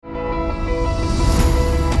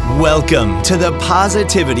Welcome to the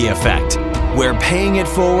Positivity Effect, where paying it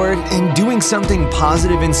forward and doing something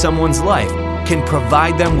positive in someone's life can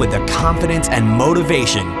provide them with the confidence and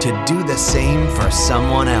motivation to do the same for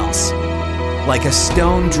someone else. Like a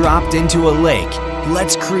stone dropped into a lake,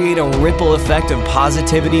 let's create a ripple effect of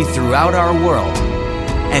positivity throughout our world.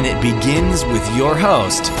 And it begins with your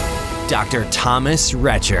host, Dr. Thomas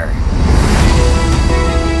Retcher.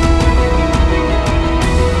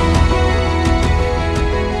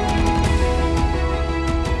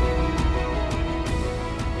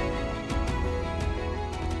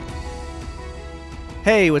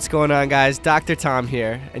 Hey, what's going on, guys? Dr. Tom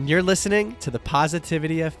here, and you're listening to the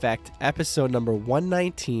Positivity Effect, episode number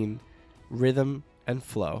 119, Rhythm and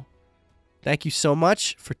Flow. Thank you so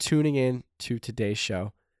much for tuning in to today's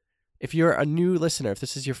show. If you're a new listener, if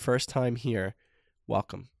this is your first time here,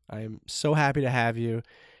 welcome. I am so happy to have you,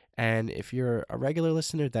 and if you're a regular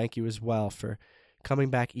listener, thank you as well for coming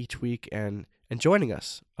back each week and joining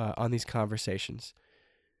us on these conversations.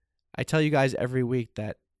 I tell you guys every week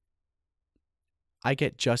that I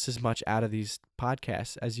get just as much out of these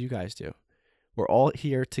podcasts as you guys do. We're all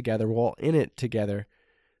here together. We're all in it together,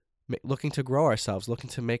 looking to grow ourselves,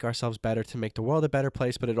 looking to make ourselves better, to make the world a better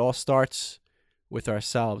place. But it all starts with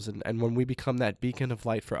ourselves. And when we become that beacon of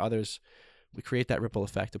light for others, we create that ripple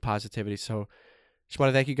effect of positivity. So just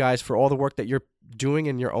want to thank you guys for all the work that you're doing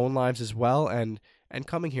in your own lives as well, and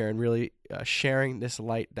coming here and really sharing this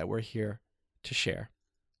light that we're here to share.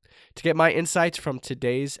 To get my insights from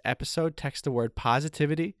today's episode, text the word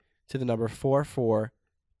positivity to the number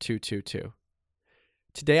 44222.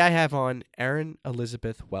 Today I have on Erin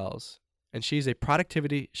Elizabeth Wells, and she's a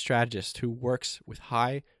productivity strategist who works with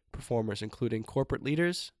high performers, including corporate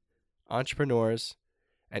leaders, entrepreneurs,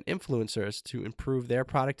 and influencers to improve their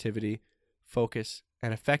productivity, focus,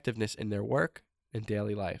 and effectiveness in their work and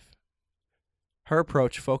daily life. Her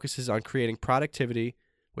approach focuses on creating productivity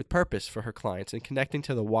with purpose for her clients and connecting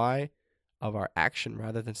to the why of our action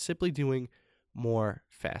rather than simply doing more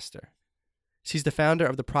faster. She's the founder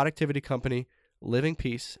of the productivity company Living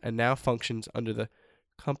Peace and now functions under the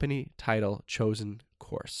company title Chosen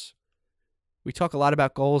Course. We talk a lot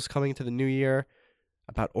about goals coming into the new year,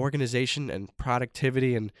 about organization and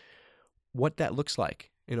productivity and what that looks like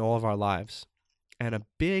in all of our lives. And a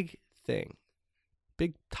big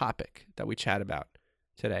topic that we chat about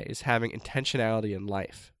today is having intentionality in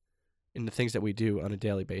life, in the things that we do on a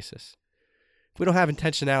daily basis. If we don't have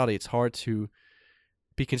intentionality, it's hard to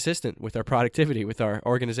be consistent with our productivity, with our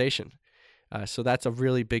organization. So that's a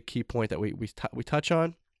really big key point that we touch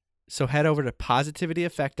on. So head over to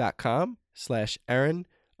positivityeffect.com/Erin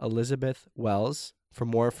Elizabeth Wells for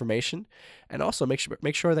more information. And also make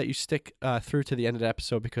sure that you stick through to the end of the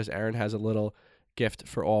episode, because Erin has a little gift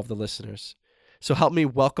for all of the listeners. So help me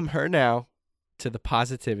welcome her now to the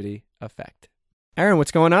Positivity Effect. Erin, what's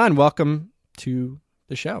going on? Welcome to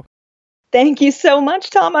the show. Thank you so much,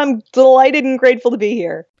 Tom. I'm delighted and grateful to be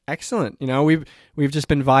here. Excellent. You know, we've just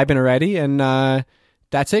been vibing already, and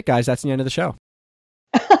that's it, guys. That's the end of the show.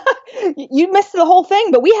 You missed the whole thing,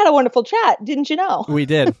 but we had a wonderful chat, didn't you know? We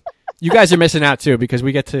did. You guys are missing out too, because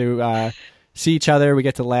we get to see each other. We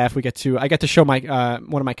get to laugh. I get to show my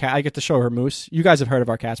one of my cat. I get to show her Moose. You guys have heard of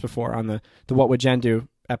our cats before on the What Would Jen Do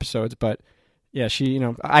episodes, but yeah, she,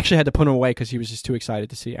 I actually had to put him away because he was just too excited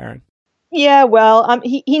to see Erin. Yeah, well,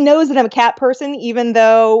 he knows that I'm a cat person, even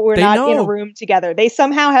though we're not in a room together. They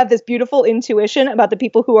somehow have this beautiful intuition about the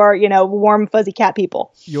people who are, warm, fuzzy cat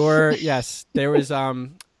people. Yes, there was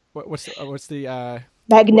what's the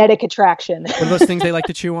magnetic attraction? What are those things they like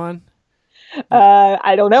to chew on?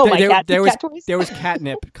 I don't know. Cat toys. There was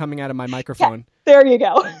catnip coming out of my microphone. There you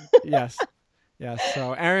go. Yes.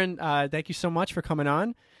 So, Erin, thank you so much for coming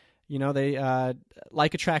on. They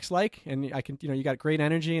like attracts like, and I can, you got great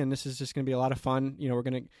energy, and this is just going to be a lot of fun. We're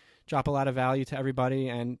going to drop a lot of value to everybody,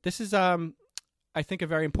 and this is, I think, a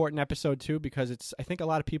very important episode too, because I think a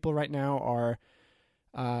lot of people right now are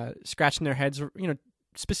scratching their heads,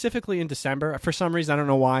 specifically in December. For some reason, I don't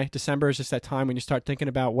know why. December is just that time when you start thinking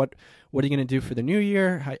about what are you going to do for the new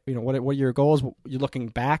year? How, what are your goals? You're looking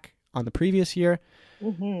back on the previous year.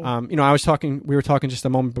 Mm-hmm. We were talking just a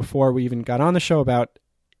moment before we even got on the show about,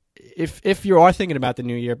 if you are thinking about the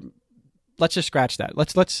new year, let's just scratch that.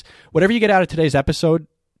 Let's whatever you get out of today's episode,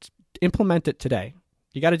 implement it today.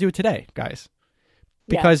 You got to do it today, guys.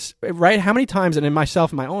 Because right, how many times, and in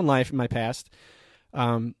myself, in my own life, in my past,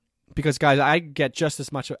 because guys, I get just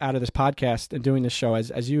as much out of this podcast and doing this show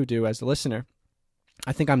as you do as the listener.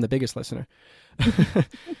 I think I'm the biggest listener.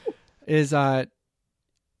 Is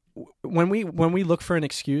when we look for an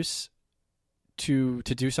excuse to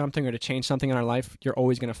do something or to change something in our life, you're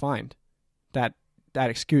always going to find that that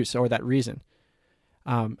excuse or that reason.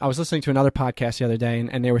 I was listening to another podcast the other day,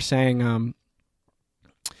 and they were saying,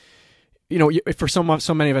 for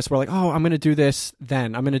so many of us, we're like, oh, I'm going to do this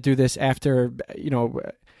then. I'm going to do this after,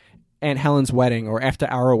 Aunt Helen's wedding, or after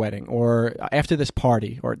our wedding, or after this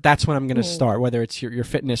party, or that's when I'm going to start, whether it's your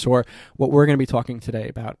fitness or what we're going to be talking today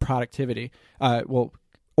about, productivity,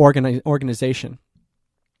 organization.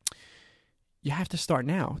 You have to start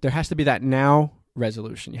now. There has to be that now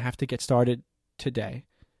resolution. You have to get started today.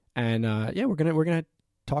 And we're gonna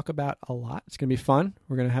talk about a lot. It's gonna be fun.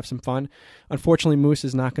 We're gonna have some fun. Unfortunately, Moose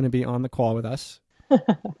is not gonna be on the call with us.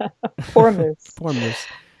 Poor Moose. Poor Moose.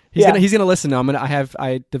 He's gonna listen now.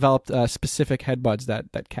 I developed specific headbuds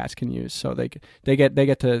that cats can use, so they get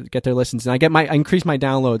to get their listens, and I increase my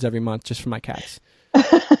downloads every month just for my cats.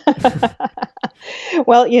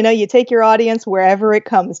 Well, you take your audience wherever it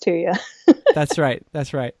comes to you. That's right.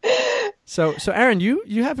 So Aaron,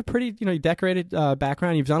 you have a pretty decorated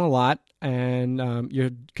background. You've done a lot, and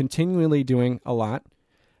you're continually doing a lot.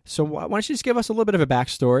 So why don't you just give us a little bit of a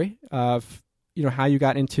backstory of how you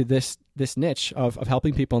got into this niche of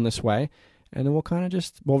helping people in this way, and then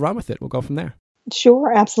we'll run with it. We'll go from there.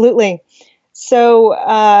 Sure, absolutely. So,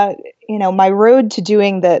 my road to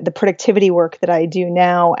doing the productivity work that I do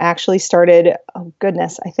now actually started,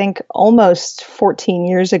 I think almost 14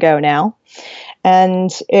 years ago now. And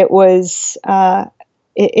it was,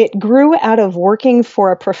 it grew out of working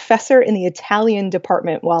for a professor in the Italian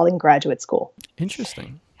department while in graduate school.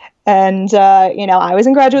 Interesting. And, I was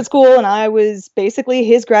in graduate school, and I was basically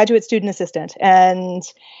his graduate student assistant. And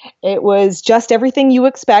it was just everything you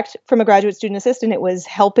expect from a graduate student assistant. It was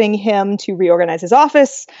helping him to reorganize his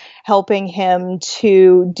office, helping him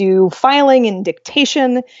to do filing and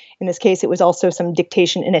dictation. In this case, it was also some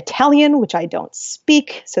dictation in Italian, which I don't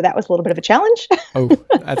speak. So that was a little bit of a challenge. Oh,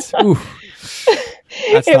 that's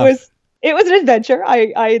tough. It was an adventure.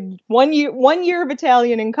 I one year of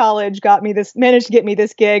Italian in college managed to get me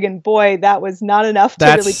this gig, and boy, that was not enough to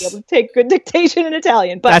really be able to take good dictation in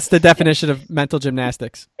Italian. But that's the definition of mental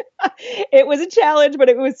gymnastics. It was a challenge, but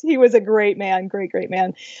he was a great man, great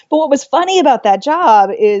man. But what was funny about that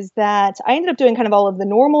job is that I ended up doing kind of all of the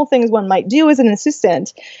normal things one might do as an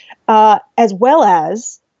assistant, as well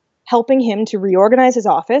as helping him to reorganize his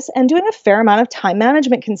office and doing a fair amount of time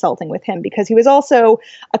management consulting with him, because he was also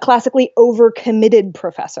a classically overcommitted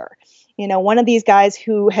professor. One of these guys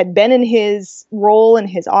who had been in his role in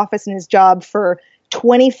his office and his job for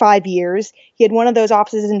 25 years. He had one of those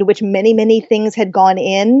offices into which many, many things had gone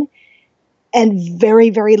in and very,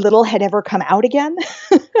 very little had ever come out again.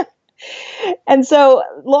 And so,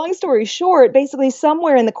 long story short, basically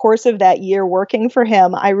somewhere in the course of that year working for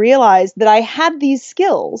him, I realized that I had these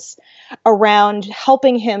skills around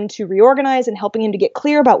helping him to reorganize and helping him to get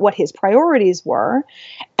clear about what his priorities were.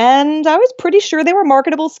 And I was pretty sure they were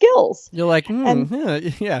marketable skills. You're like,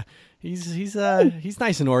 yeah. He's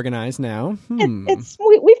nice and organized now.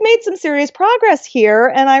 We've made some serious progress here,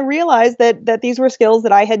 and I realized that these were skills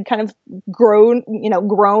that I had kind of grown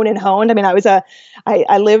and honed. I mean,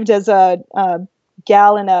 I lived as a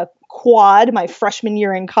gal in a quad my freshman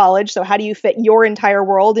year in college. So how do you fit your entire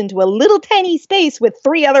world into a little tiny space with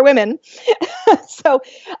 3 other women? So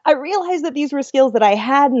I realized that these were skills that I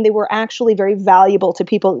had, and they were actually very valuable to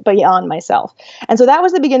people beyond myself. And so that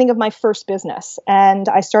was the beginning of my first business. And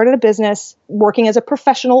I started a business working as a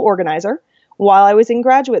professional organizer while I was in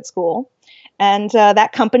graduate school. And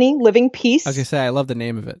that company, Living Peace. I was going to say, I love the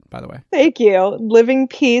name of it, by the way. Thank you. Living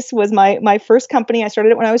Peace was my first company. I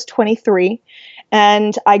started it when I was 23.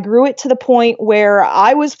 And I grew it to the point where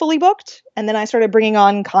I was fully booked. And then I started bringing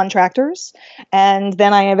on contractors. And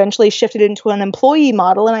then I eventually shifted into an employee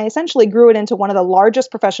model. And I essentially grew it into one of the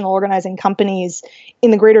largest professional organizing companies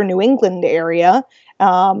in the greater New England area.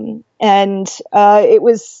 It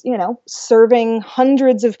was, serving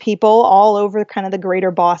hundreds of people all over kind of the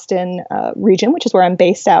greater Boston region, which is where I'm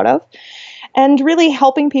based out of, and really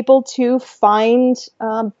helping people to find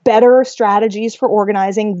better strategies for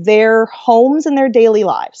organizing their homes and their daily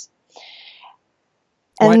lives.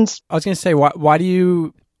 And I was going to say, what are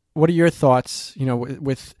your thoughts,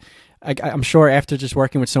 I'm sure after just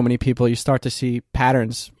working with so many people, you start to see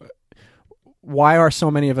patterns. Why are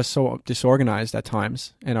so many of us so disorganized at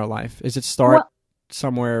times in our life? Is it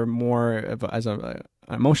somewhere more as an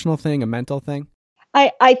emotional thing, a mental thing?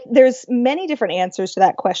 There's many different answers to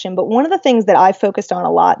that question, but one of the things that I focused on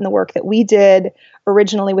a lot in the work that we did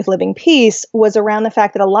originally with Living Peace was around the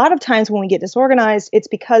fact that a lot of times when we get disorganized, it's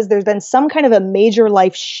because there's been some kind of a major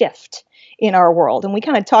life shift in our world. And we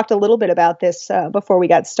kind of talked a little bit about this before we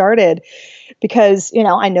got started, because,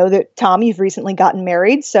 I know that, Tom, you've recently gotten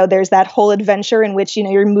married. So there's that whole adventure in which,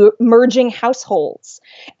 you're merging households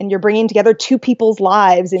and you're bringing together two people's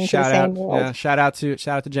lives into the same world. Yeah, shout out to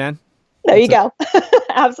Jen. There you go.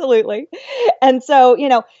 Absolutely. And so,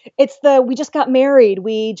 we just got married.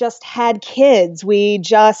 We just had kids. We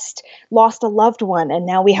just lost a loved one. And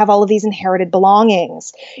now we have all of these inherited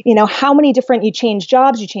belongings. How many different, you change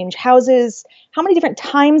jobs, you change houses, how many different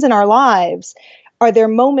times in our lives are there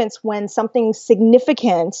moments when something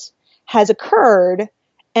significant has occurred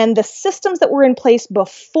and the systems that were in place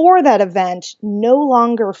before that event no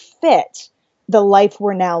longer fit the life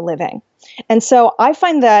we're now living? And so I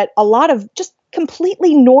find that a lot of just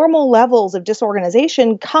completely normal levels of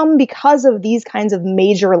disorganization come because of these kinds of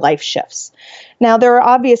major life shifts. Now, there are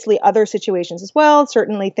obviously other situations as well.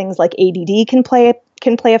 Certainly things like ADD can play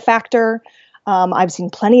a factor. I've seen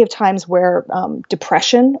plenty of times where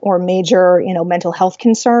depression or major, mental health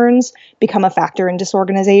concerns become a factor in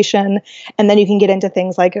disorganization. And then you can get into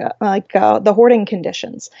things like the hoarding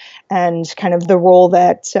conditions and kind of the role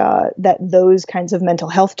that those kinds of mental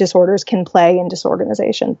health disorders can play in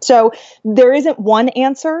disorganization. So there isn't one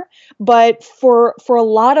answer, but for a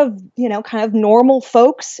lot of, kind of normal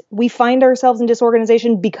folks, we find ourselves in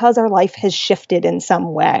disorganization because our life has shifted in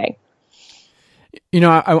some way.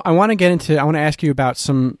 I want to ask you about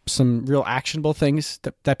some real actionable things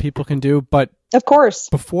that people can do. But of course,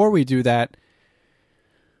 before we do that,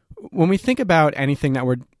 when we think about anything that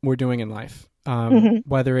we're doing in life,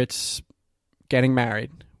 whether it's getting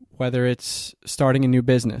married, whether it's starting a new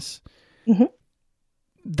business,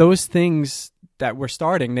 those things that we're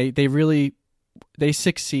starting, they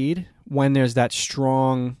succeed when there's that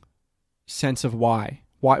strong sense of why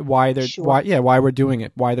we're doing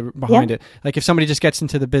it, why they're behind it. Like if somebody just gets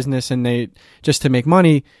into the business and they just to make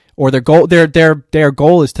money, or their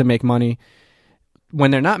goal is to make money,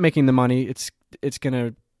 when they're not making the money, it's going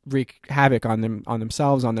to wreak havoc on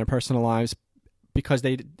themselves, on their personal lives, because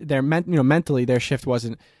mentally their shift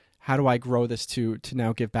wasn't, how do I grow this to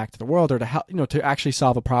now give back to the world, or to help, to actually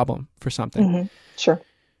solve a problem for something. Sure.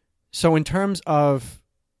 So in terms of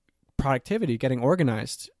productivity, getting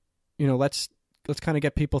organized, let's kind of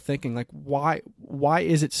get people thinking, like, why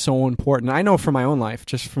is it so important? I know from my own life,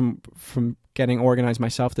 just from getting organized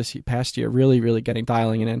myself this past year, really, really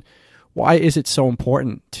dialing it in. Why is it so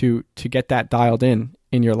important to get that dialed in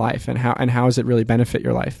your life, and how does it really benefit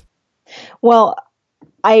your life? Well,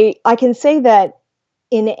 I can say that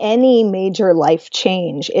in any major life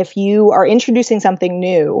change, if you are introducing something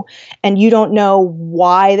new and you don't know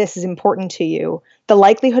why this is important to you, the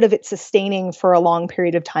likelihood of it sustaining for a long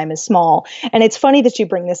period of time is small. And it's funny that you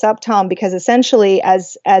bring this up, Tom, because essentially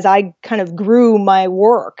as I kind of grew my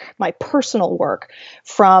work, my personal work,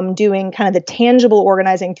 from doing kind of the tangible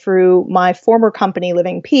organizing through my former company,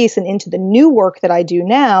 Living Peace, and into the new work that I do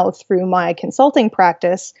now through my consulting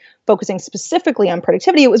practice, focusing specifically on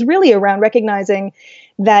productivity, it was really around recognizing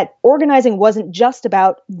that organizing wasn't just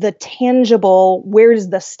about the tangible, where does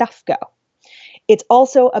the stuff go? It's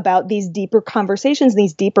also about these deeper conversations,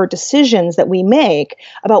 these deeper decisions that we make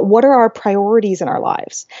about what are our priorities in our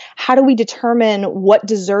lives. How do we determine what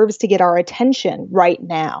deserves to get our attention right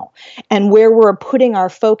now, and where we're putting our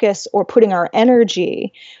focus or putting our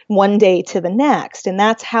energy one day to the next? And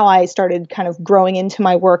that's how I started kind of growing into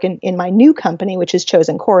my work in my new company, which is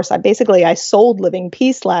Chosen Course. I sold Living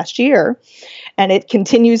Peace last year, and it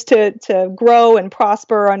continues to grow and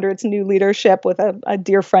prosper under its new leadership with a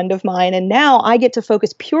dear friend of mine. And now I get to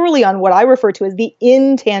focus purely on what I refer to as the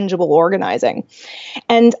intangible organizing.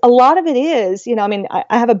 And a lot of it is, I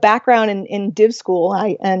have a background in div school,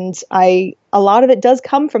 a lot of it does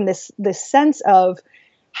come from this sense of,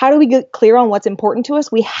 how do we get clear on what's important to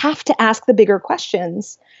us? We have to ask the bigger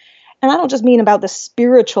questions. And I don't just mean about the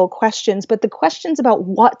spiritual questions, but the questions about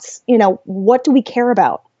what do we care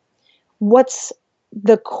about? What's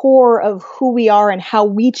the core of who we are and how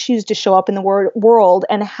we choose to show up in the world,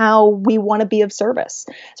 and how we want to be of service.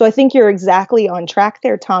 So I think you're exactly on track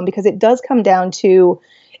there, Tom, because it does come down to,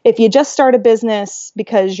 if you just start a business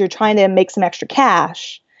because you're trying to make some extra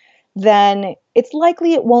cash, then it's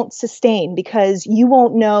likely it won't sustain, because you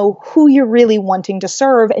won't know who you're really wanting to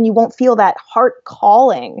serve, and you won't feel that heart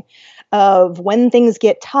calling of, when things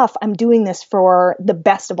get tough, I'm doing this for the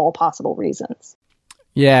best of all possible reasons.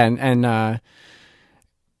 Yeah, and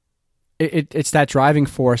it's that driving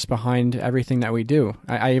force behind everything that we do.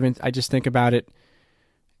 I just think about it,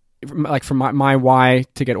 like, for my why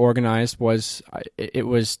to get organized was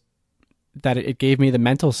that it gave me the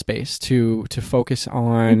mental space to focus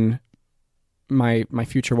on my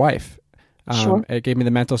future wife. Sure. It gave me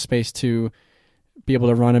the mental space to be able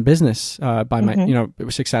to run a business by my,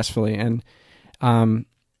 successfully. And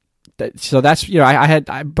so that's,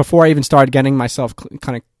 before I even started getting myself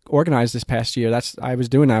kind of organized this past year, I was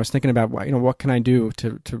thinking about, what can I do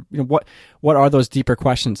to what are those deeper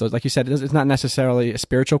questions? Those, like you said, it's not necessarily a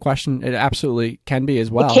spiritual question. It absolutely can be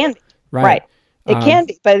as well. It can be. Right. It can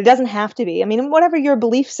be, but it doesn't have to be. I mean, whatever your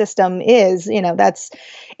belief system is,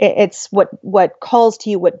 it's what calls to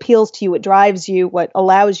you, what appeals to you, what drives you, what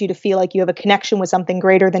allows you to feel like you have a connection with something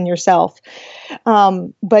greater than yourself.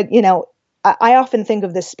 But I often think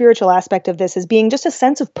of the spiritual aspect of this as being just a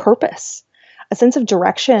sense of purpose, a sense of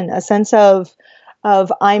direction, a sense of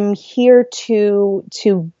I'm here to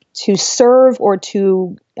serve or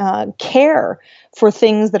to care for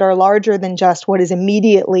things that are larger than just what is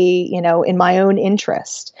immediately, in my own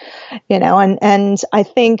interest, and I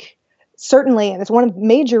think certainly, and it's one of the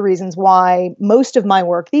major reasons why most of my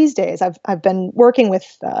work these days, I've been working with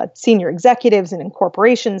senior executives and in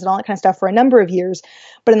corporations and all that kind of stuff for a number of years.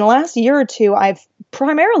 But in the last year or two, I've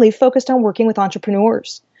primarily focused on working with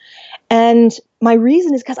entrepreneurs. And my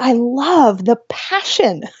reason is because I love the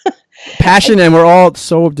passion. And we're all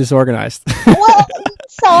so disorganized. Well,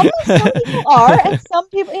 some people are, and some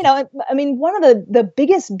people, I mean, one of the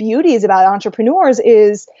biggest beauties about entrepreneurs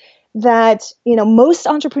is that, most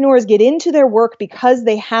entrepreneurs get into their work because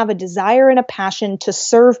they have a desire and a passion to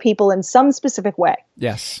serve people in some specific way.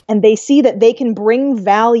 Yes. And they see that they can bring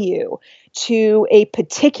value to a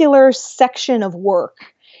particular section of work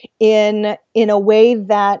in a way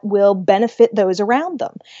that will benefit those around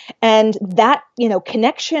them. And that,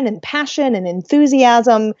 connection and passion and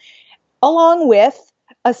enthusiasm, along with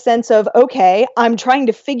a sense of, okay, I'm trying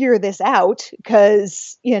to figure this out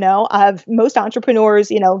because, most entrepreneurs,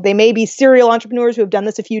 they may be serial entrepreneurs who have done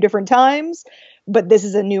this a few different times, but this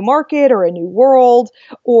is a new market or a new world,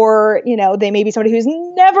 or, they may be somebody who's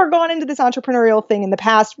never gone into this entrepreneurial thing in the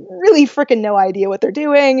past, really freaking no idea what they're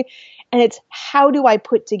doing. And it's, how do I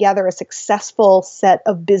put together a successful set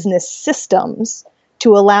of business systems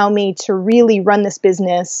to allow me to really run this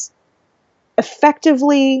business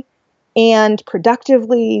effectively and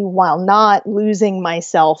productively while not losing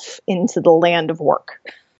myself into the land of work?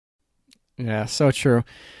 Yeah, so true.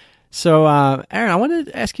 So, Erin, I wanted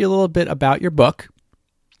to ask you a little bit about your book.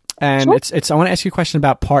 And Sure. I want to ask you a question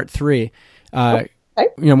about part 3. Okay.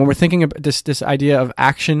 When we're thinking about this idea of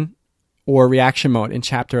action or reaction mode in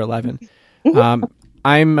chapter 11. Mm-hmm.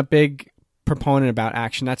 I'm a big proponent about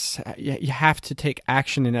action. You have to take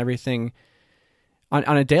action in everything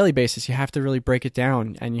on a daily basis. You have to really break it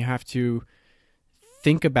down, and you have to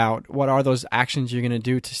think about what are those actions you're going to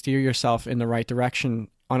do to steer yourself in the right direction.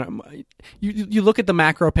 You look at the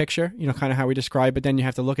macro picture, kind of how we describe, but then you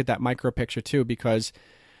have to look at that micro picture too, because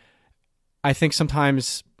I think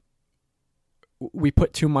sometimes we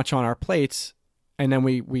put too much on our plates, and then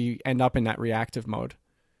we end up in that reactive mode.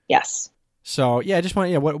 Yes. So I just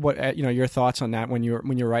want what your thoughts on that when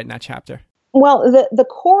you're writing that chapter. Well, the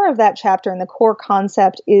core of that chapter and the core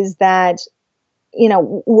concept is that,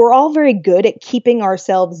 we're all very good at keeping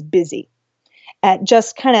ourselves busy, at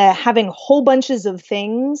just kind of having whole bunches of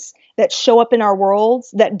things that show up in our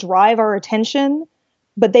worlds that drive our attention,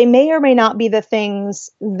 but they may or may not be the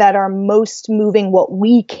things that are most moving what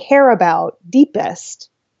we care about deepest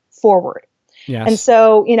forward. Yes. And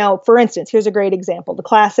so, for instance, here's a great example. The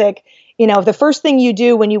classic, if the first thing you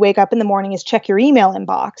do when you wake up in the morning is check your email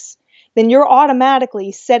inbox, then you're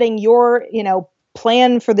automatically setting your,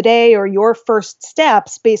 plan for the day or your first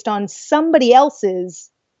steps based on somebody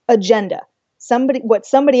else's agenda, what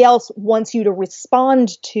somebody else wants you to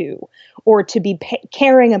respond to or to be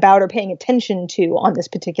caring about or paying attention to on this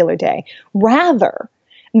particular day, rather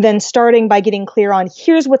than starting by getting clear on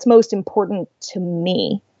here's what's most important to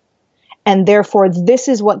me. And therefore, this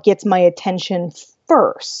is what gets my attention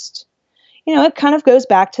first. It kind of goes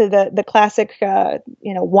back to the classic,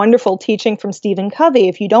 wonderful teaching from Stephen Covey.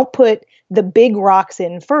 If you don't put the big rocks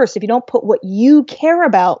in first, if you don't put what you care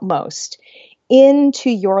about most into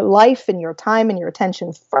your life and your time and your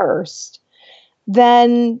attention first,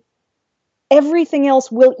 then everything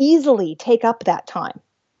else will easily take up that time.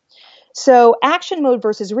 So action mode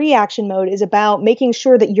versus reaction mode is about making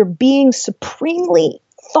sure that you're being supremely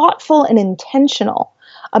thoughtful and intentional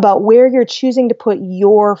about where you're choosing to put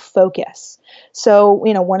your focus. So,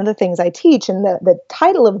 one of the things I teach, and the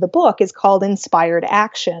title of the book is called Inspired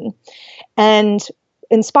Action. And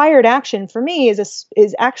inspired action for me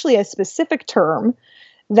is actually a specific term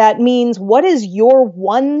that means what is your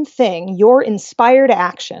one thing, your inspired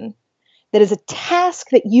action, that is a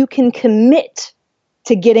task that you can commit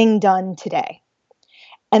to getting done today.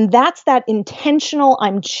 And that's that intentional,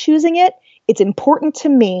 I'm choosing it. It's important to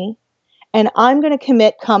me, and I'm going to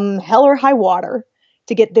commit come hell or high water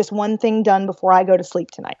to get this one thing done before I go to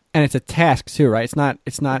sleep tonight. And it's a task too, right? It's not,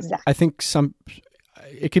 Exactly. I think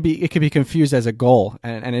it could be confused as a goal,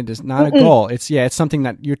 and it is not a goal. It's something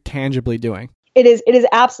that you're tangibly doing. It is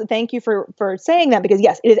absolutely, thank you for saying that, because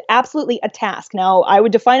yes, it is absolutely a task. Now, I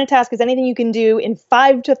would define a task as anything you can do in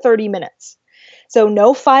 5 to 30 minutes. So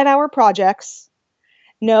no 5-hour projects,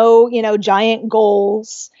 no, giant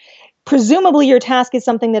goals. Presumably your task is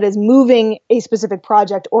something that is moving a specific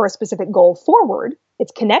project or a specific goal forward.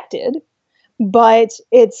 It's connected, but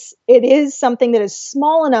it is something that is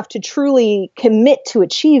small enough to truly commit to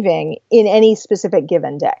achieving in any specific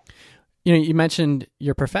given day. You mentioned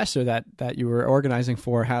your professor that you were organizing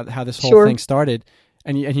for, how this whole Sure. thing started,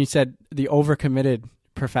 and you said the overcommitted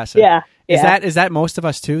professor. Yeah. Is that most of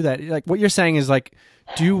us too? That, like, what you're saying is, like,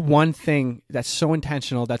 do one thing that's so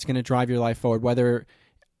intentional that's going to drive your life forward, whether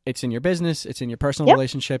it's in your business, it's in your personal Yep.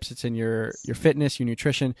 relationships, it's in your fitness, your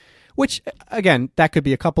nutrition, which, again, that could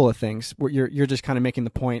be a couple of things where you're just kind of making the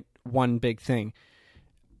point, one big thing.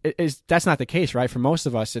 That's not the case, right? For most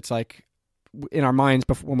of us, it's like, in our minds,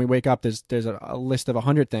 when we wake up, there's a list of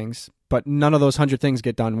 100 things, but none of those 100 things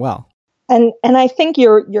get done well. And I think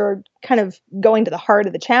you're kind of going to the heart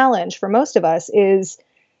of the challenge for most of us is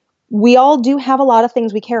we all do have a lot of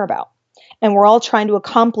things we care about. And we're all trying to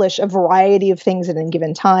accomplish a variety of things at a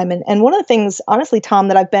given time. And one of the things, honestly, Tom,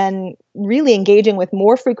 that I've been really engaging with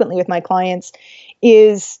more frequently with my clients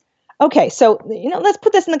is, okay, so, let's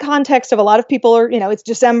put this in the context of a lot of people are, it's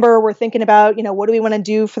December, we're thinking about, what do we want to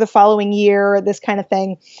do for the following year, this kind of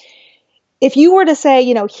thing. If you were to say,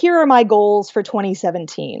 here are my goals for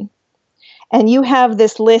 2017, and you have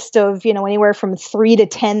this list of, anywhere from 3 to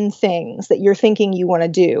 10 things that you're thinking you want to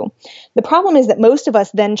do, the problem is that most of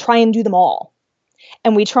us then try and do them all.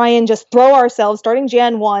 And we try and just throw ourselves, starting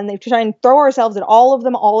Jan 1, they try and throw ourselves at all of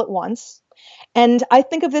them all at once. And I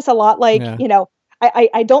think of this a lot like,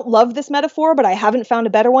 I don't love this metaphor, but I haven't found a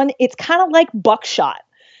better one. It's kind of like buckshot.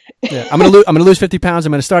 Yeah, I'm gonna lose 50 pounds.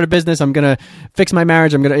 I'm gonna start a business. I'm gonna fix my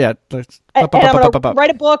marriage. I'm gonna I'm gonna write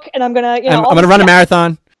a book, and I'm gonna I'm gonna run a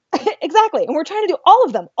marathon. Exactly, and we're trying to do all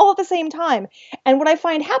of them all at the same time. And what I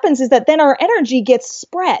find happens is that then our energy gets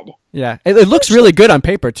spread. Yeah, it looks really good on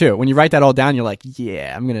paper too. When you write that all down, you're like,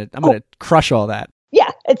 yeah, I'm gonna crush all that. Yeah,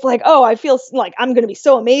 it's like, oh, I feel like I'm going to be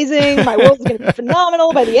so amazing. My world is going to be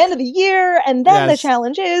phenomenal by the end of the year. And then the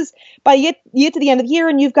challenge is, you get to the end of the year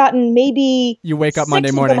and you've gotten maybe you wake up 6 Monday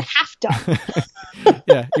of morning them half done.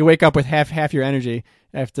 Yeah, you wake up with half your energy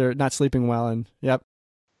after not sleeping well, and yep.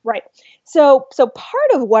 Right. So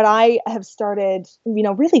part of what I have started,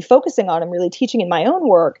 really focusing on and really teaching in my own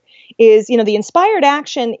work is, the inspired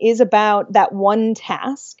action is about that one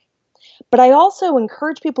task. But I also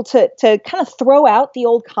encourage people to kind of throw out the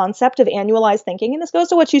old concept of annualized thinking. And this goes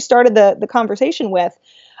to what you started the conversation with,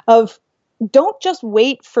 of don't just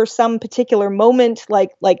wait for some particular moment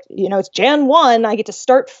like it's Jan 1, I get to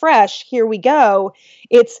start fresh, here we go.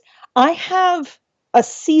 It's, I have a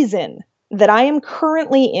season that I am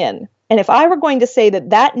currently in. And if I were going to say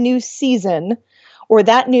that new season, or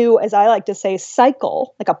that new, as I like to say,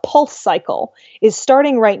 cycle, like a pulse cycle, is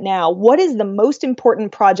starting right now, what is the most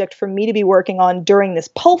important project for me to be working on during this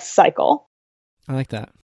pulse cycle? I like that.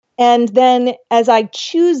 And then as I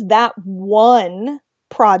choose that one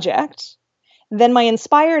project, then my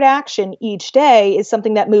inspired action each day is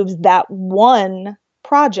something that moves that one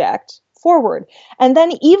project forward. And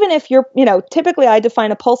then even if you're, typically I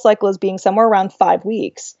define a pulse cycle as being somewhere around 5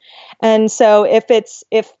 weeks. And so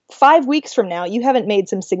if 5 weeks from now you haven't made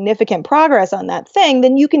some significant progress on that thing,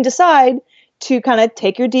 then you can decide to kind of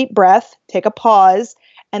take your deep breath, take a pause,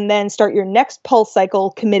 and then start your next pulse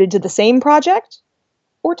cycle committed to the same project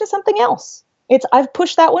or to something else. I've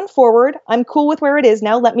pushed that one forward. I'm cool with where it is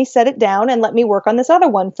now. Let me set it down and let me work on this other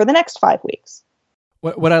one for the next 5 weeks.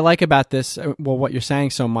 What I like about this, what you're saying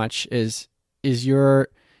so much is you're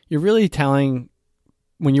really telling,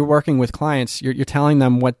 when you're working with clients, you're telling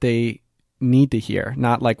them what they need to hear,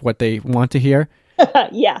 not like what they want to hear.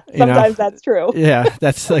 Yeah, sometimes that's true. Yeah,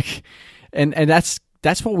 that's like, and that's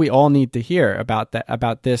what we all need to hear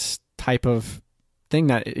about this type of thing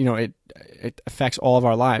that it affects all of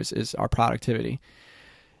our lives, is our productivity.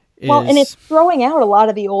 And it's throwing out a lot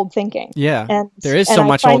of the old thinking. Yeah, and there is so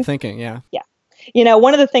much old thinking. Yeah. Yeah.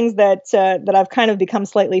 One of the things that I've kind of become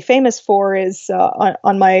slightly famous for is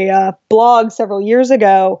on my blog several years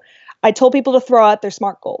ago, I told people to throw out their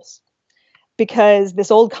SMART goals, because this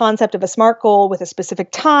old concept of a SMART goal with a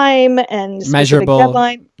specific time and specific measurable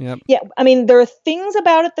deadline. Yep. Yeah. I mean, there are things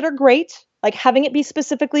about it that are great. Like having it be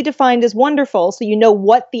specifically defined is wonderful, so you know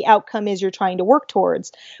what the outcome is you're trying to work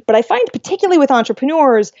towards. But I find particularly with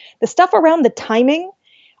entrepreneurs, the stuff around the timing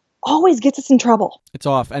always gets us in trouble. It's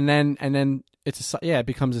off. And then it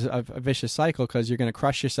becomes a vicious cycle because you're going to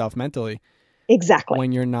crush yourself mentally. Exactly.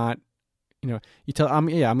 When you're not, you tell, I'm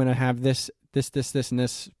going to have this, and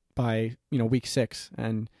this by, week 6,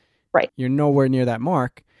 and right. You're nowhere near that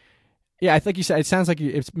mark. Yeah, I think you said it sounds like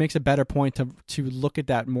it makes a better point to look at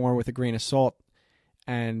that more with a grain of salt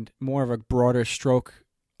and more of a broader stroke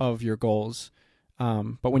of your goals.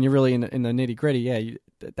 But when you're really in the nitty gritty,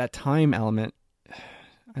 that time element,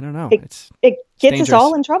 I don't know. It gets dangerous. us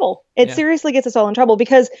all in trouble. It seriously gets us all in trouble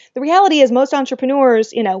because the reality is most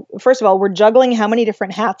entrepreneurs, first of all, we're juggling how many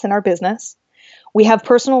different hats in our business. We have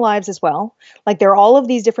personal lives as well. Like there are all of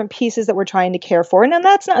these different pieces that we're trying to care for. And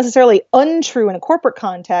that's not necessarily untrue in a corporate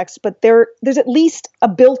context, but there's at least a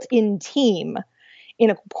built-in team in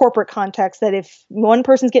a corporate context that if one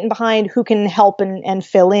person's getting behind, who can help and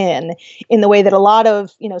fill in the way that a lot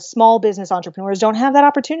of, small business entrepreneurs don't have that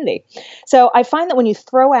opportunity. So I find that when you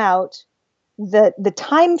throw out the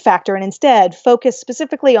time factor and instead focus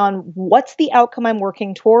specifically on what's the outcome I'm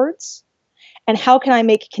working towards, and how can I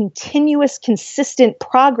make continuous, consistent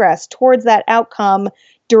progress towards that outcome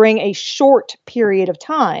during a short period of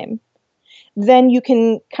time, then you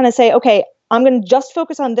can kind of say, okay, I'm going to just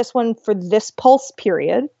focus on this one for this pulse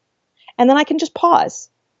period. And then I can just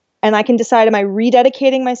pause and I can decide, am I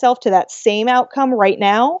rededicating myself to that same outcome right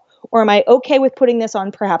now? Or am I okay with putting this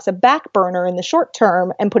on perhaps a back burner in the short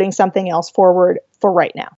term and putting something else forward for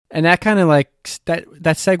right now? And that kind of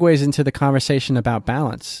that segues into the conversation about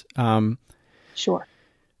balance. Sure.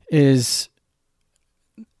 Is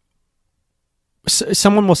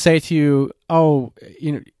someone will say to you, oh,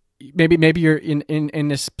 maybe you're in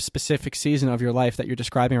this specific season of your life that you're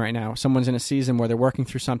describing right now. Someone's in a season where they're working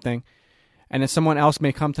through something, and then someone else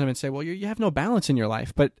may come to them and say, well, you have no balance in your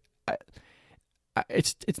life. But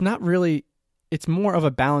it's not really, it's more of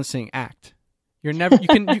a balancing act. You're never,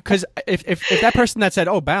 because if that person that said,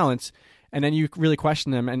 oh, balance, and then you really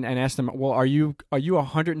question them and ask them, well, are you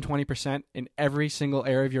 120% in every single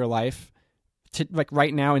area of your life,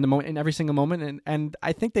 right now in the moment, in every single moment? And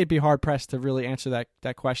I think they'd be hard pressed to really answer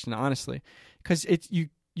that question honestly, because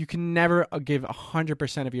you can never give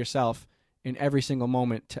 100% of yourself in every single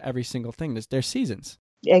moment to every single thing. There's seasons.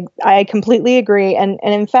 I completely agree, and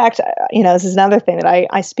in fact, this is another thing that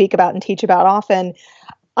I speak about and teach about often.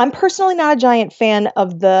 I'm personally not a giant fan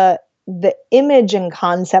of the image and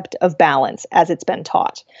concept of balance as it's been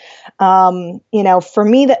taught. For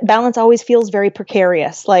me, that balance always feels very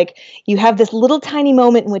precarious. Like you have this little tiny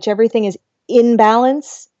moment in which everything is in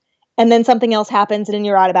balance, and then something else happens and then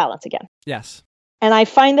you're out of balance again. Yes. And I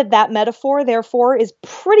find that metaphor, therefore, is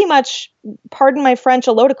pretty much, pardon my French,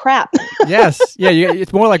 a load of crap. Yes. Yeah.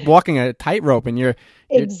 It's more like walking a tightrope, and you're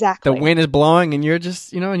exactly, the wind is blowing, and you're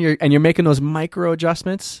just, and you're making those micro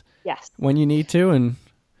adjustments. Yes. When you need to, and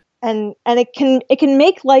it can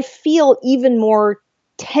make life feel even more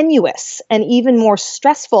tenuous and even more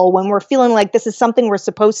stressful when we're feeling like this is something we're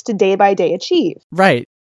supposed to day by day achieve. Right.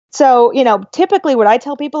 So, typically what I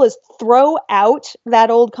tell people is throw out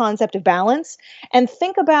that old concept of balance and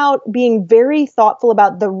think about being very thoughtful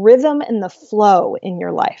about the rhythm and the flow in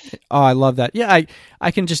your life. Oh, I love that. Yeah,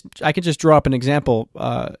 I can just draw up an example,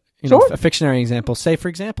 Sure. A fictionary example. Say, for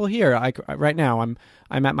example, here, right now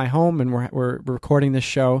I'm at my home and we're recording this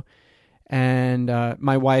show, and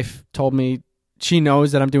my wife told me she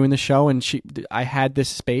knows that I'm doing the show, and I had this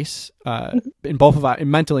space in both of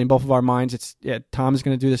our minds. Tom's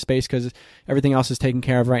going to do the space because everything else is taken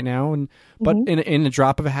care of right now. But in a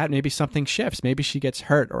drop of a hat, maybe something shifts. Maybe she gets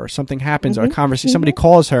hurt, or something happens, or a conversation. Somebody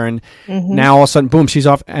calls her, and now all of a sudden, boom, she's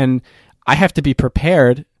off. And I have to be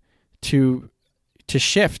prepared to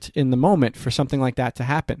shift in the moment for something like that to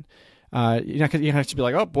happen. You have to be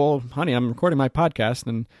like, oh, well, honey, I'm recording my podcast,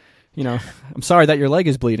 and I'm sorry that your leg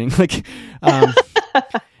is bleeding. Like,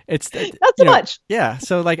 it's not so much. Yeah.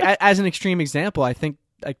 So as an extreme example, I think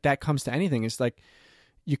that comes to anything. It's like,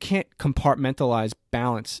 you can't compartmentalize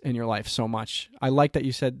balance in your life so much. I like that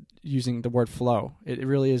you said using the word flow. It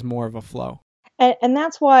really is more of a flow. And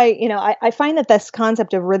that's why, I find that this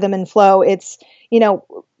concept of rhythm and flow, it's,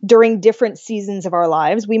 during different seasons of our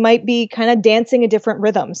lives, we might be kind of dancing a different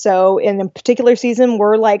rhythm. So in a particular season,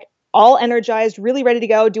 we're like all energized, really ready to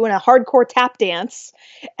go, doing a hardcore tap dance.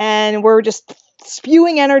 And we're just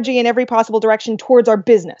spewing energy in every possible direction towards our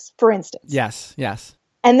business, for instance. Yes, yes.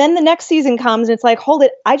 And then the next season comes and it's like, hold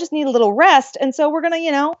it, I just need a little rest. And so we're going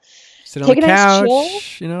to, sit on take the a couch, nice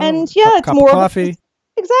chill. and it's more coffee.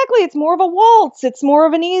 exactly. It's more of a waltz. It's more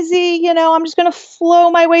of an easy, I'm just going to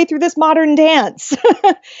flow my way through this modern dance,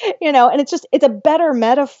 and it's a better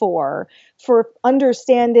metaphor for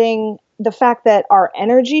understanding the fact that our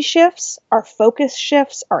energy shifts, our focus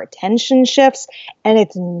shifts, our attention shifts, and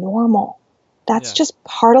it's normal. That's just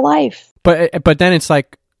part of life. But then it's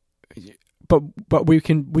like, but we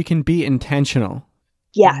can be intentional.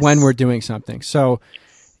 Yes. When we're doing something. So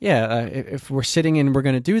if we're sitting and we're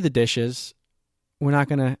going to do the dishes, we're not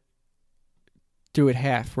going to do it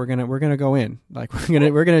half. We're going to go in. Like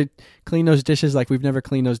we're going to clean those dishes like we've never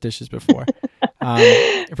cleaned those dishes before.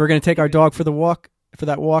 If we're going to take our dog for that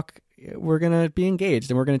walk, we're going to be engaged,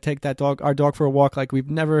 and we're going to take our dog for a walk like we've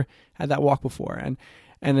never had that walk before. And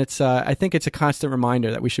it's I think it's a constant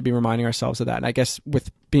reminder that we should be reminding ourselves of that. And I guess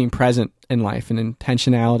with being present in life and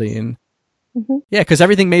intentionality and mm-hmm. Yeah, because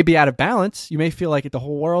everything may be out of balance. You may feel like the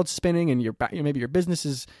whole world's spinning, and maybe your business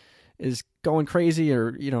is going crazy,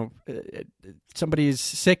 or somebody is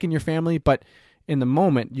sick in your family. But in the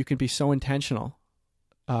moment, you can be so intentional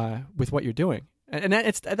with what you're doing, and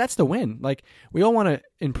that's the win. Like, we all want to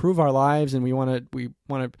improve our lives, and we want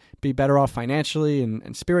to be better off financially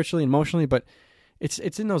and spiritually, and emotionally. But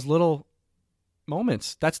it's in those little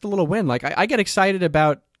moments. That's the little win. Like, I get excited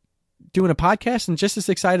about doing a podcast and just as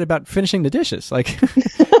excited about finishing the dishes. Like,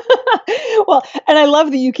 well, and I love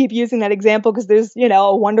that you keep using that example, because there's,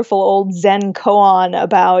 a wonderful old Zen koan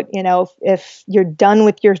about, if you're done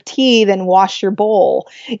with your tea, then wash your bowl.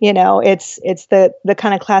 It's the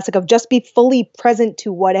kind of classic of just be fully present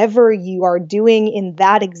to whatever you are doing in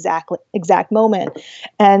that exact moment.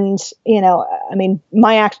 And,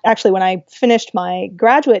 actually, when I finished my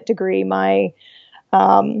graduate degree,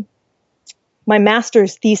 my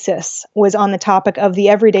master's thesis was on the topic of the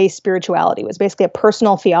everyday spirituality. It was basically a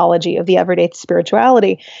personal theology of the everyday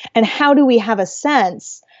spirituality. And how do we have a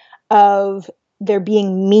sense of there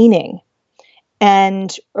being meaning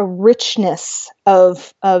and a richness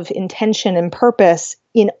of intention and purpose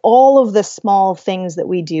in all of the small things that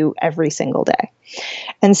we do every single day.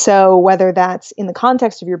 And so whether that's in the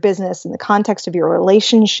context of your business, in the context of your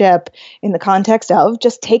relationship, in the context of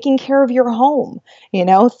just taking care of your home,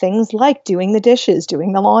 things like doing the dishes,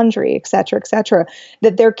 doing the laundry, et cetera,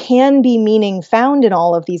 that there can be meaning found in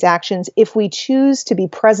all of these actions if we choose to be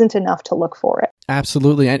present enough to look for it.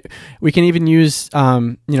 Absolutely. And we can even use,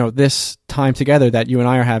 this time together that you and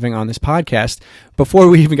I are having on this podcast. Before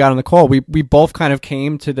we even got on the call, we both kind of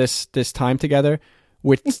came to this time together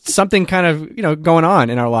with something kind of, going on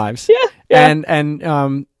in our lives. Yeah.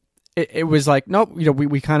 And it was like, nope,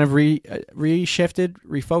 we kind of reshifted,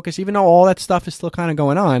 refocused, even though all that stuff is still kind of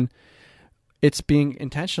going on. It's being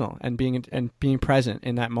intentional and being present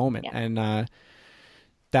in that moment. Yeah. And,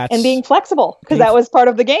 and being flexible, because that was part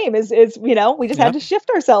of the game is we just had to shift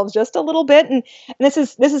ourselves just a little bit. And this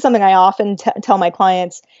is something I often tell my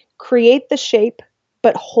clients: create the shape,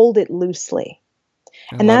 but hold it loosely.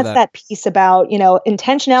 And that's that piece about,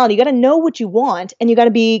 intentionality. You got to know what you want, and you got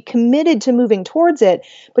to be committed to moving towards it,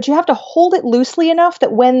 but you have to hold it loosely enough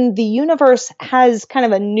that when the universe has kind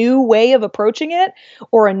of a new way of approaching it,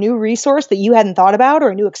 or a new resource that you hadn't thought about, or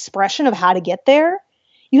a new expression of how to get there,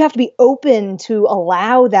 you have to be open to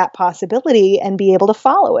allow that possibility and be able to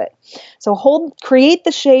follow it. So create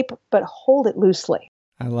the shape, but hold it loosely.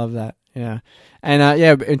 I love that. Yeah. And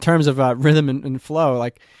in terms of rhythm and flow,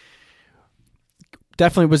 like,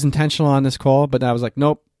 definitely was intentional on this call, but I was like,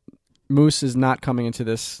 nope, Moose is not coming into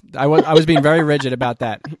this. I was being very rigid about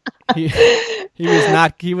that. He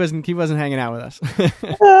wasn't hanging out with us.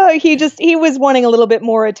 He was wanting a little bit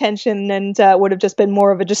more attention, and would have just been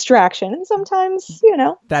more of a distraction. And sometimes,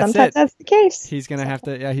 that's the case. He's gonna have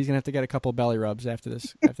to get a couple belly rubs after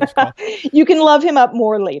this call. You can love him up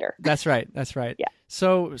more later. That's right. Yeah.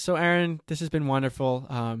 So Aaron, this has been wonderful.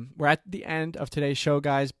 We're at the end of today's show,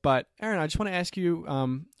 guys. But Aaron, I just want to ask you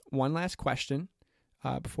one last question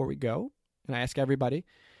before we go, and I ask everybody: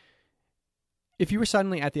 if you were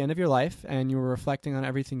suddenly at the end of your life and you were reflecting on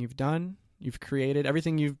everything you've done, you've created,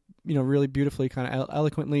 everything you've really beautifully kind of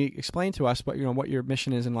eloquently explained to us, but what your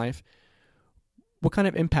mission is in life, what kind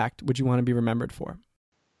of impact would you want to be remembered for?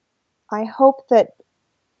 I hope that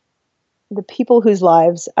the people whose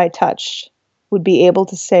lives I touched would be able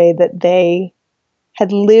to say that they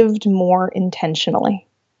had lived more intentionally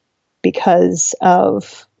because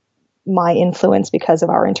of my influence, because of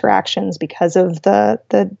our interactions, because of the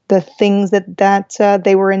things that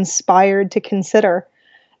they were inspired to consider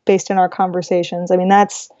based on our conversations. I mean,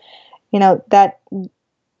 that's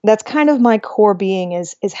kind of my core being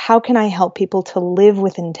is how can I help people to live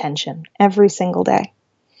with intention every single day?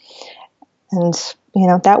 And,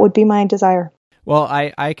 that would be my desire. Well,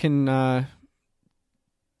 I can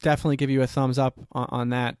definitely give you a thumbs up on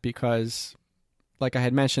that, because like I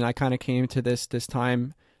had mentioned, I kind of came to this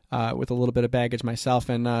time with a little bit of baggage myself,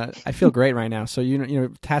 and I feel great right now. So, you know,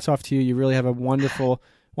 hats off to you. You really have a wonderful,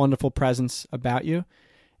 wonderful presence about you,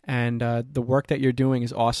 and the work that you're doing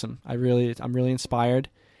is awesome. I'm really inspired,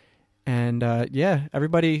 and yeah,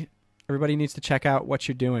 everybody needs to check out what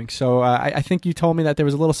you're doing. So I think you told me that there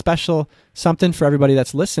was a little special something for everybody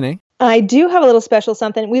that's listening. I do have a little special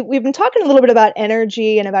something. We've been talking a little bit about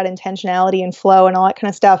energy and about intentionality and flow and all that kind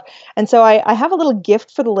of stuff. And so I have a little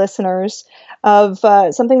gift for the listeners of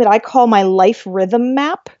something that I call my life rhythm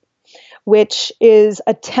map, which is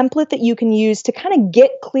a template that you can use to kind of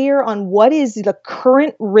get clear on what is the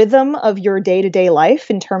current rhythm of your day-to-day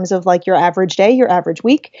life in terms of like your average day, your average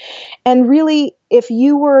week. And really, if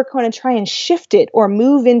you were going to try and shift it or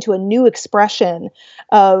move into a new expression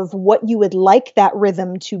of what you would like that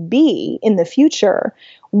rhythm to be in the future,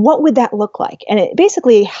 what would that look like? And it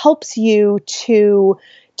basically helps you to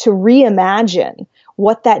reimagine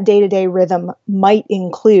what that day-to-day rhythm might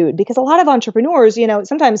include. Because a lot of entrepreneurs, you know,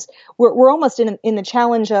 sometimes we're almost in the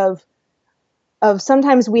challenge of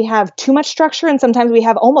sometimes we have too much structure and sometimes we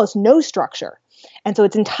have almost no structure. And so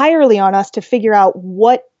it's entirely on us to figure out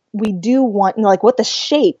what we do want, and like what the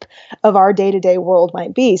shape of our day-to-day world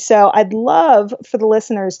might be. So I'd love for the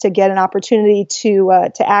listeners to get an opportunity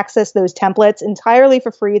to access those templates entirely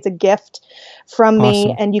for free. It's a gift from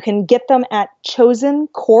me, and you can get them at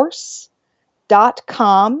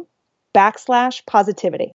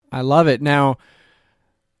chosencourse.com/positivity. I love it. Now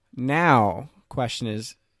question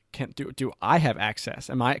is, do I have access?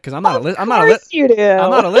 Am I? Because I'm not I'm not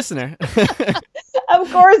a listener.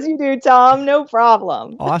 Of course you do, Tom. No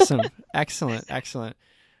problem. Awesome. Excellent.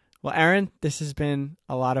 Well, Erin, this has been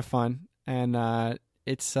a lot of fun, and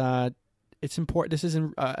it's important. This is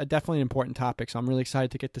definitely an important topic, so I'm really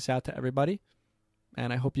excited to get this out to everybody,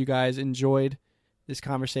 and I hope you guys enjoyed this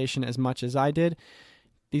conversation as much as I did.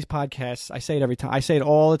 These podcasts, I say it every time. I say it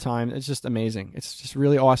all the time. It's just amazing. It's just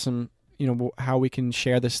really awesome, you know, how we can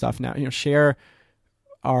share this stuff now. You know, share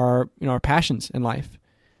our passions in life.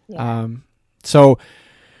 Yeah. So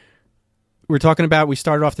we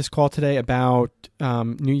started off this call today about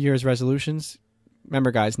New Year's resolutions.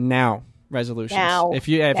 Remember, guys, now resolutions. Now. If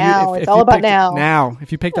it's all about now. Now,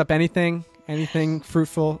 if you picked up anything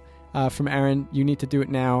fruitful from Erin, you need to do it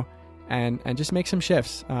now and just make some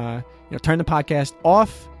shifts. Turn the podcast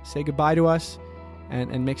off, say goodbye to us,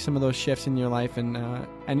 and make some of those shifts in your life. And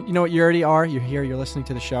you know what, you already are. You're here. You're listening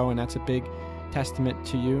to the show, and that's a big testament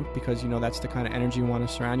to you, because you know that's the kind of energy you want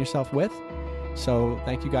to surround yourself with. So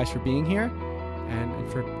thank you guys for being here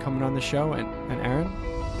and for coming on the show. And Erin,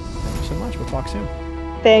 thank you so much. We'll talk soon.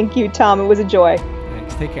 Thank you, Tom. It was a joy.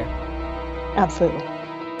 Thanks. Take care. Absolutely.